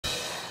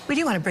We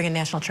do want to bring in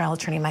National Trial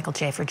Attorney Michael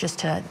Jaafar just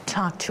to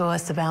talk to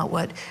us about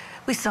what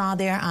we saw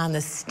there on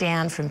the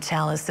stand from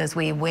Tallis as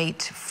we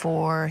wait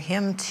for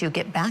him to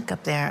get back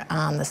up there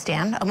on the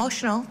stand.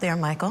 Emotional there,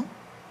 Michael.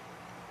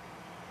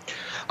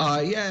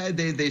 Yeah,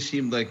 they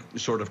seemed like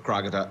sort of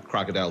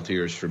crocodile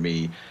tears for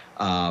me.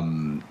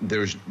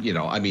 There's, you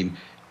know, I mean,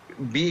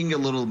 being a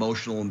little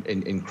emotional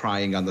and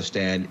crying on the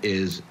stand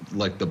is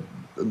like the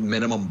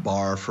minimum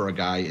bar for a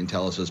guy in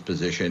Tallis's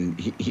position.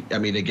 I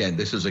mean, again,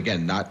 this is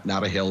not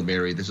a Hail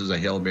Mary. This is a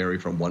Hail Mary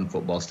from one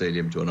football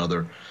stadium to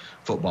another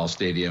football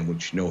stadium,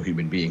 which no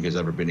human being has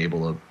ever been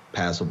able to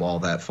pass a ball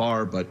that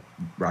far. But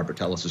Robert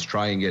Tallis is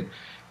trying it.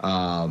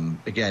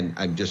 Again,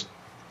 I'm just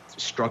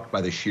struck by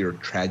the sheer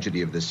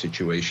tragedy of this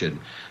situation.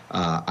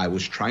 I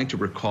was trying to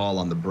recall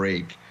on the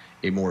break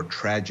a more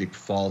tragic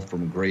fall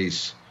from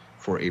grace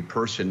for a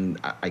person.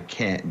 I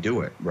can't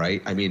do it,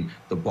 right? I mean,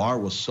 the bar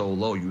was so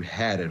low. You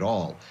had it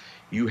all.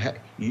 You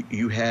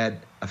had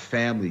a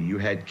family. You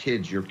had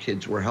kids. Your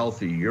kids were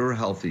healthy. You're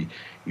healthy.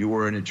 You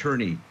were an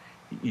attorney.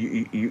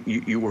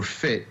 You were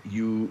fit.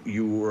 You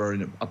were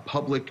a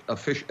public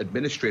official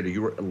administrator.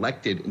 You were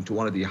elected into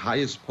one of the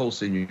highest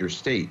posts in your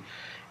state.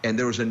 And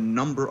there was a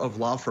number of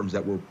law firms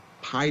that were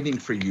pining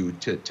for you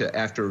to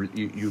after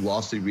you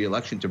lost the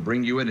re-election, to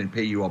bring you in and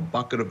pay you a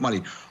bucket of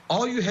money.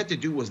 All you had to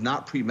do was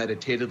not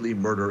premeditatedly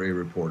murder a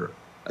reporter.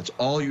 That's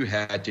all you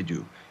had to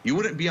do. You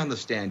wouldn't be on the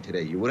stand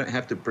today. You wouldn't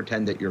have to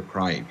pretend that you're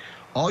crying.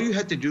 All you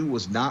had to do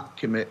was not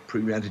commit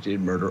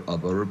premeditated murder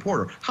of a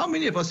reporter. How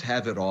many of us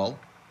have it all,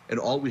 and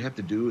all we have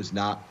to do is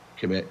not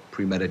commit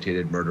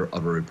premeditated murder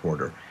of a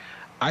reporter?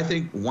 I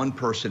think one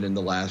person in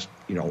the last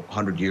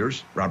 100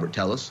 years, Robert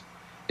Tallis,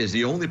 is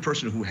the only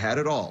person who had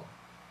it all.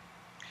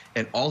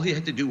 And all he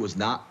had to do was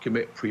not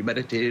commit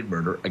premeditated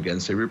murder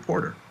against a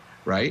reporter,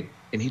 right?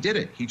 And he did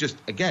it. He just,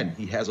 again,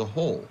 he has a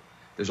hole.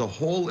 There's a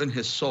hole in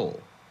his soul.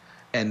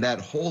 And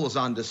that hole is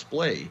on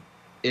display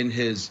in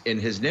his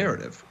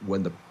narrative.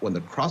 When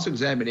the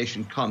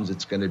cross-examination comes,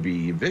 it's going to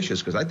be vicious,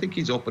 because I think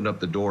he's opened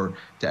up the door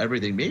to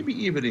everything, maybe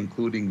even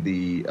including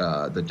the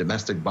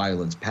domestic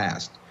violence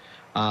past.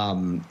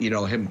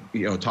 Him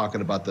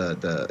talking about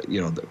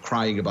the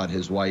crying about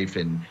his wife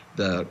and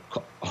the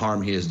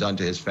harm he has done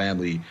to his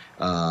family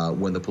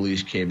when the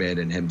police came in,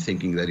 and him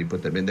thinking that he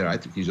put them in there. I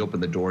think he's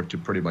opened the door to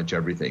pretty much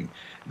everything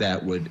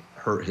that would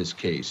hurt his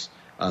case.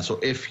 So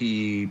if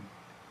he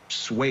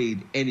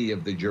swayed any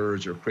of the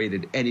jurors or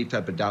created any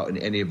type of doubt in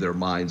any of their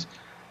minds,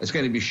 it's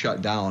going to be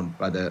shut down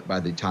by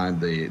the time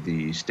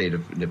the state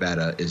of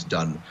Nevada is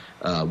done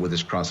with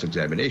this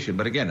cross-examination.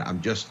 But again, I'm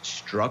just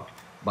struck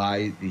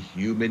by the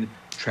human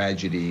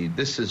tragedy.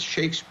 This is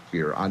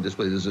Shakespeare on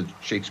display. This is a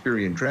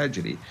Shakespearean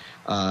tragedy,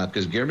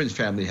 because Gehrman's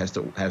family has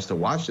to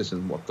watch this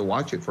and have to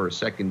watch it for a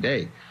second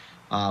day.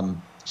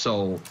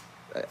 So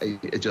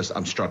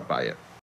I'm struck by it.